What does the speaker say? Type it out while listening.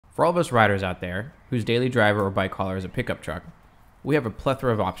For all of us riders out there, whose daily driver or bike hauler is a pickup truck, we have a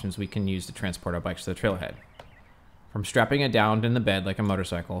plethora of options we can use to transport our bikes to the trailhead. From strapping it down in the bed like a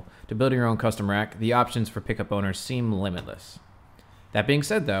motorcycle, to building your own custom rack, the options for pickup owners seem limitless. That being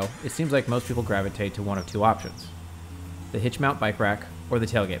said though, it seems like most people gravitate to one of two options: the hitch mount bike rack or the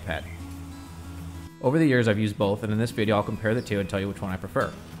tailgate pad. Over the years I've used both, and in this video I'll compare the two and tell you which one I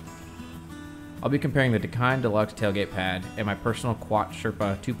prefer. I'll be comparing the Dakine DLX Tailgate pad and my personal Kuat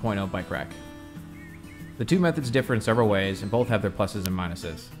Sherpa 2.0 bike rack. The two methods differ in several ways and both have their pluses and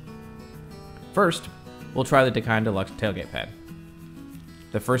minuses. First, we'll try the Dakine DLX Tailgate pad.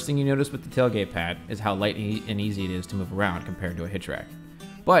 The first thing you notice with the tailgate pad is how light and easy it is to move around compared to a hitch rack.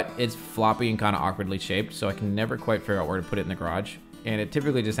 But it's floppy and kind of awkwardly shaped, so I can never quite figure out where to put it in the garage, and it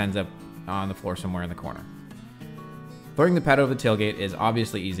typically just ends up on the floor somewhere in the corner. Throwing the pad over the tailgate is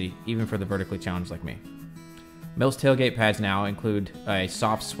obviously easy, even for the vertically challenged like me. Most tailgate pads now include a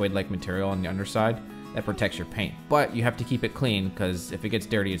soft suede-like material on the underside that protects your paint, but you have to keep it clean because if it gets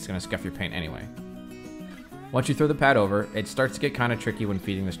dirty, it's going to scuff your paint anyway. Once you throw the pad over, it starts to get kind of tricky when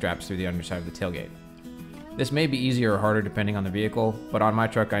feeding the straps through the underside of the tailgate. This may be easier or harder depending on the vehicle, but on my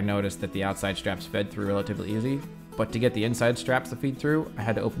truck I noticed that the outside straps fed through relatively easy, but to get the inside straps to feed through, I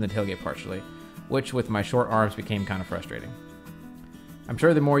had to open the tailgate partially, which with my short arms became kind of frustrating. I'm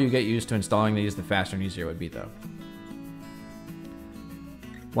sure the more you get used to installing these, the faster and easier it would be though.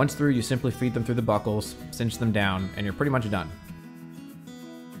 Once through, you simply feed them through the buckles, cinch them down, and you're pretty much done.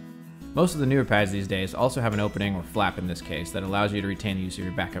 Most of the newer pads these days also have an opening, or flap in this case, that allows you to retain the use of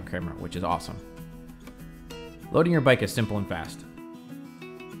your backup camera, which is awesome. Loading your bike is simple and fast.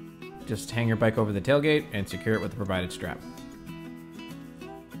 Just hang your bike over the tailgate and secure it with the provided strap.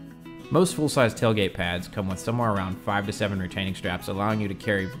 Most full-size tailgate pads come with somewhere around 5 to 7 retaining straps, allowing you to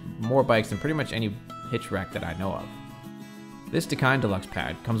carry more bikes than pretty much any hitch rack that I know of. This Dakine DLX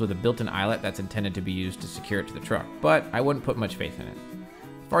pad comes with a built-in eyelet that's intended to be used to secure it to the truck, but I wouldn't put much faith in it.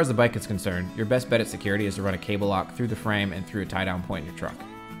 As far as the bike is concerned, your best bet at security is to run a cable lock through the frame and through a tie-down point in your truck.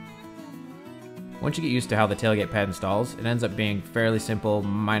 Once you get used to how the tailgate pad installs, it ends up being fairly simple,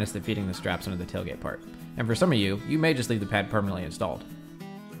 minus the feeding the straps under the tailgate part. And for some of you, you may just leave the pad permanently installed.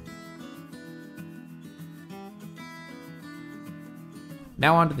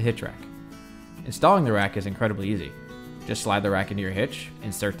 Now onto the hitch rack. Installing the rack is incredibly easy. Just slide the rack into your hitch,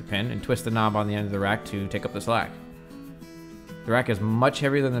 insert the pin, and twist the knob on the end of the rack to take up the slack. The rack is much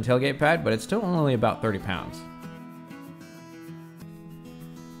heavier than the tailgate pad, but it's still only about 30 pounds.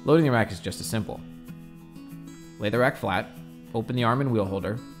 Loading the rack is just as simple. Lay the rack flat, open the arm and wheel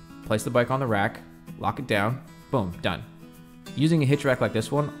holder, place the bike on the rack, lock it down, boom, done. Using a hitch rack like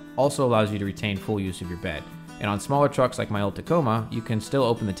this one also allows you to retain full use of your bed, and on smaller trucks like my old Tacoma, you can still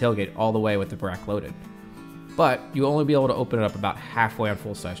open the tailgate all the way with the rack loaded. But you'll only be able to open it up about halfway on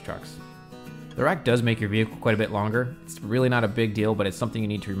full-size trucks. The rack does make your vehicle quite a bit longer. It's really not a big deal, but it's something you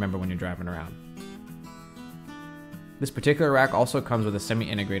need to remember when you're driving around. This particular rack also comes with a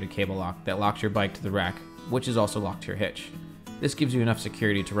semi-integrated cable lock that locks your bike to the rack, which is also locked to your hitch. This gives you enough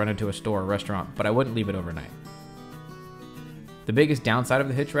security to run into a store or restaurant, but I wouldn't leave it overnight. The biggest downside of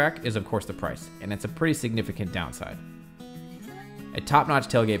the hitch rack is of course the price, and it's a pretty significant downside. A top-notch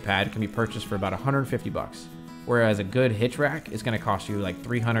tailgate pad can be purchased for about $150, whereas a good hitch rack is going to cost you like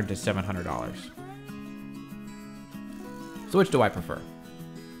 $300 to $700. So which do I prefer?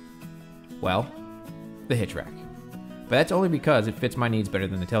 Well, the hitch rack. But that's only because it fits my needs better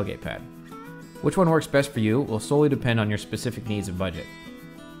than the tailgate pad. Which one works best for you will solely depend on your specific needs and budget.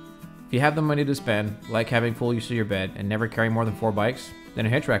 If you have the money to spend, like having full use of your bed, and never carry more than 4 bikes, then a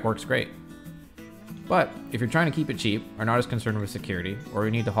hitch rack works great. But if you're trying to keep it cheap, are not as concerned with security, or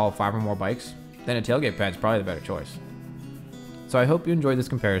you need to haul 5 or more bikes, then a tailgate pad is probably the better choice. So I hope you enjoyed this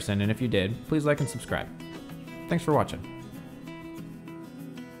comparison, and if you did, please like and subscribe. Thanks for watching.